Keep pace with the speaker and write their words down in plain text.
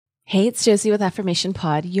Hey, it's Josie with Affirmation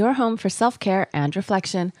Pod, your home for self-care and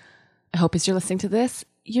reflection. I hope as you're listening to this,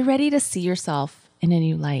 you're ready to see yourself in a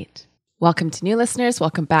new light. Welcome to new listeners.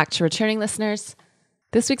 Welcome back to returning listeners.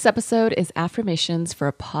 This week's episode is Affirmations for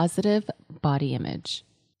a Positive Body Image.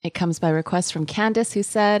 It comes by request from Candace, who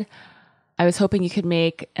said, I was hoping you could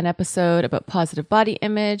make an episode about positive body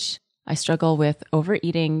image. I struggle with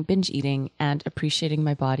overeating, binge eating, and appreciating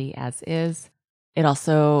my body as is. It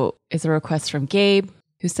also is a request from Gabe,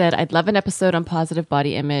 who said, I'd love an episode on positive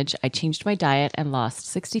body image. I changed my diet and lost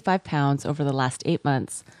 65 pounds over the last 8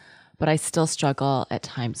 months, but I still struggle at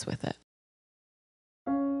times with it.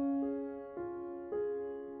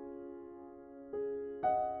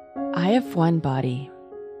 I have one body.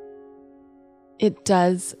 It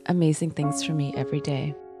does amazing things for me every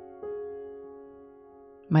day.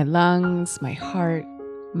 My lungs, my heart,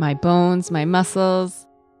 my bones, my muscles,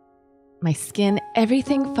 my skin,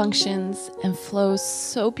 everything functions and flows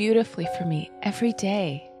so beautifully for me every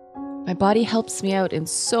day. My body helps me out in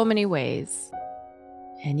so many ways.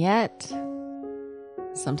 And yet,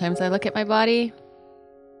 sometimes I look at my body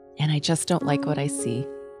and I just don't like what I see.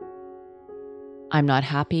 I'm not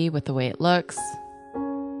happy with the way it looks,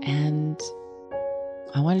 and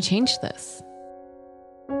I want to change this.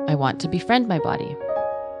 I want to befriend my body.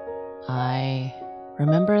 I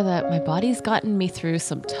remember that my body's gotten me through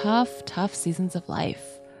some tough seasons of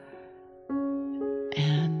life.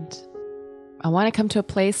 And I want to come to a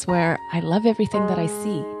place where I love everything that I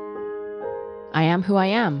see. I am who I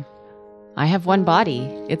am. I have one body.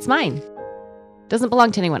 It's mine. It doesn't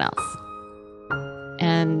belong to anyone else.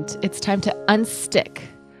 And it's time to unstick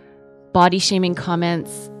body shaming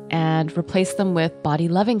comments and replace them with body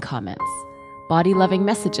loving comments, body loving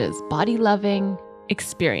messages, body loving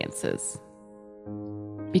experiences.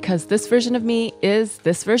 Because this version of me is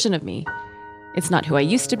this version of me. It's not who I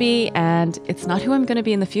used to be, and it's not who I'm going to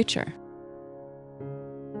be in the future.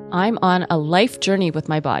 I'm on a life journey with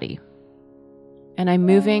my body, and I'm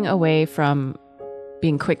moving away from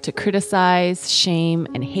being quick to criticize, shame,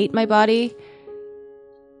 and hate my body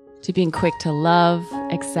to being quick to love,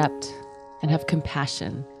 accept, and have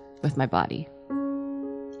compassion with my body.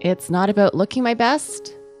 It's not about looking my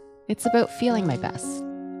best. It's about feeling my best.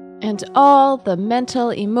 And all the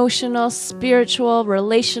mental, emotional, spiritual,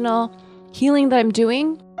 relational healing that I'm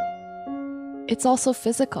doing, it's also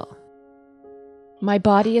physical. My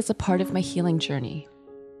body is a part of my healing journey.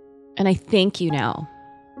 And I thank you now,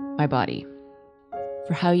 my body,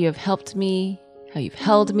 for how you have helped me, how you've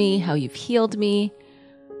held me, how you've healed me.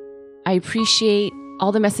 I appreciate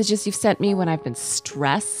all the messages you've sent me when I've been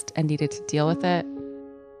stressed and needed to deal with it.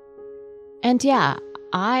 And yeah,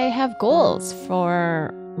 I have goals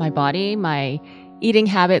for my body, my eating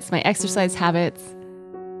habits, my exercise habits.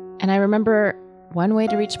 And I remember one way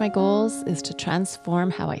to reach my goals is to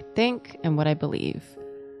transform how I think and what I believe.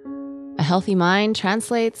 A healthy mind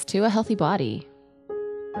translates to a healthy body.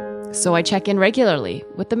 So I check in regularly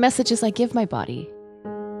with the messages I give my body,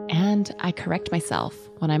 and I correct myself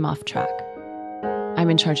when I'm off track. I'm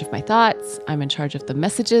in charge of my thoughts. I'm in charge of the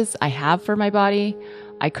messages I have for my body.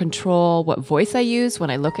 I control what voice I use when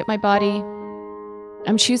I look at my body.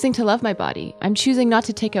 I'm choosing to love my body. I'm choosing not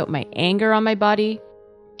to take out my anger on my body.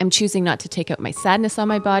 I'm choosing not to take out my sadness on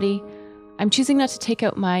my body. I'm choosing not to take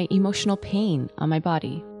out my emotional pain on my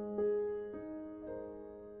body.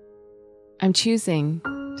 I'm choosing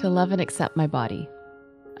to love and accept my body.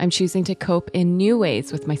 I'm choosing to cope in new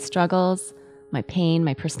ways with my struggles, my pain,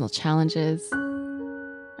 my personal challenges.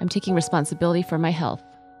 I'm taking responsibility for my health.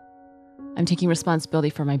 I'm taking responsibility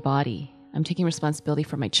for my body. I'm taking responsibility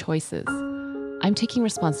for my choices. I'm taking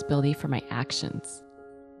responsibility for my actions.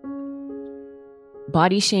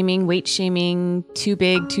 Body shaming, weight shaming, too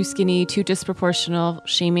big, too skinny, too disproportional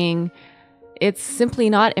shaming, it's simply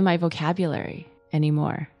not in my vocabulary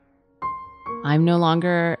anymore. I'm no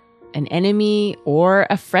longer an enemy or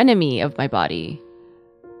a frenemy of my body.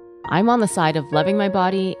 I'm on the side of loving my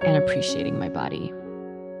body and appreciating my body.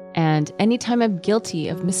 And anytime I'm guilty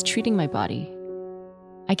of mistreating my body,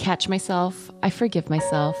 I catch myself, I forgive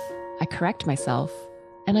myself, I correct myself,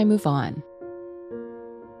 and I move on.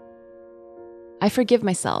 I forgive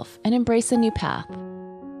myself and embrace a new path.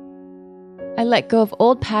 I let go of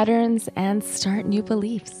old patterns and start new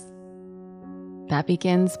beliefs. That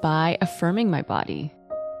begins by affirming my body,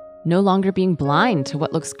 no longer being blind to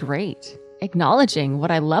what looks great, acknowledging what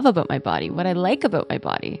I love about my body, what I like about my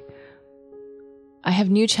body. I have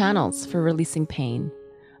new channels for releasing pain.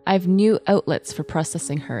 I have new outlets for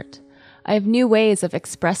processing hurt. I have new ways of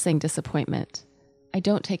expressing disappointment. I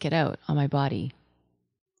don't take it out on my body.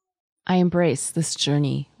 I embrace this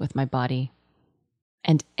journey with my body.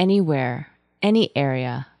 And anywhere, any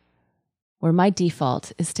area where my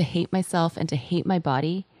default is to hate myself and to hate my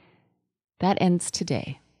body, that ends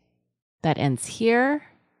today. That ends here.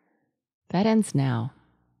 That ends now.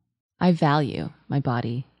 I value my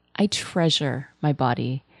body. I treasure my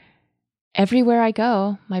body. Everywhere I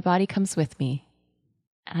go, my body comes with me.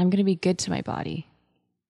 And I'm going to be good to my body.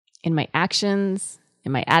 In my actions,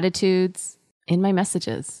 in my attitudes, in my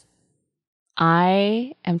messages.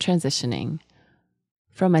 I am transitioning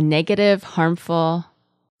from a negative, harmful,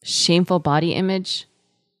 shameful body image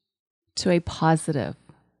to a positive,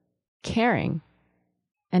 caring,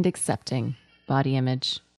 and accepting body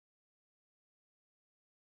image.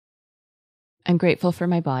 I'm grateful for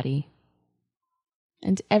my body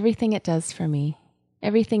and everything it does for me,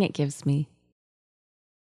 everything it gives me.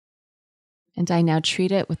 And I now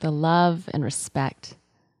treat it with the love and respect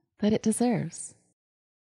that it deserves.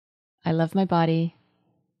 I love my body,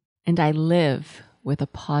 and I live with a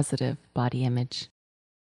positive body image.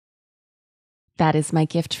 That is my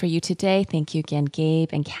gift for you today. Thank you again, Gabe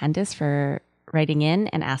and Candace, for writing in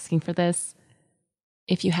and asking for this.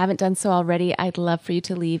 If you haven't done so already, I'd love for you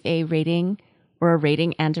to leave a rating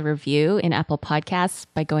and a review in Apple Podcasts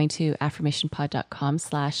by going to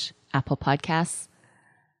affirmationpod.com/Apple Podcasts.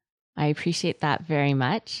 I appreciate that very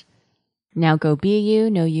much. Now go be you,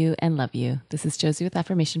 know you, and love you. This is Josie with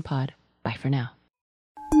Affirmation Pod. Bye for now.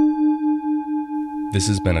 This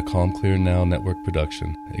has been a Calm Clear Now Network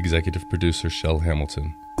production. Executive producer Shell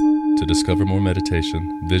Hamilton. To discover more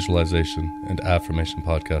meditation, visualization, and affirmation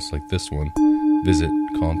podcasts like this one, visit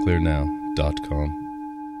calmclearnow.com.